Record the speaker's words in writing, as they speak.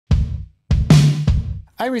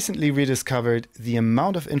I recently rediscovered the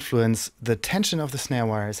amount of influence the tension of the snare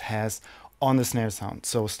wires has on the snare sound.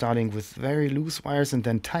 So starting with very loose wires and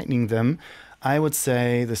then tightening them, I would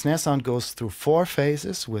say the snare sound goes through 4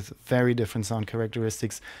 phases with very different sound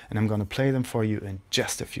characteristics, and I'm going to play them for you in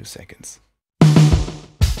just a few seconds.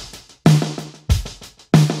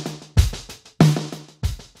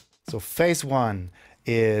 So phase 1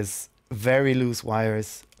 is very loose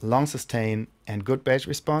wires, long sustain and good bass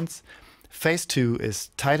response. Phase 2 is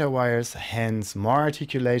tighter wires, hence more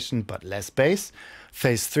articulation but less bass.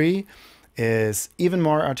 Phase 3 is even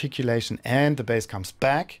more articulation and the bass comes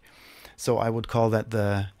back. So I would call that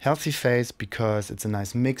the healthy phase because it's a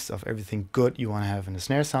nice mix of everything good you want to have in a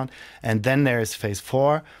snare sound. And then there is phase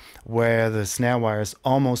 4 where the snare wires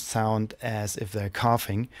almost sound as if they're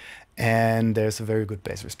coughing and there's a very good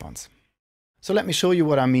bass response. So let me show you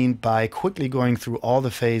what I mean by quickly going through all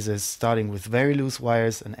the phases, starting with very loose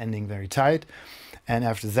wires and ending very tight. And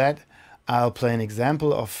after that, I'll play an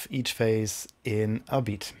example of each phase in a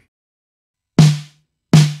beat.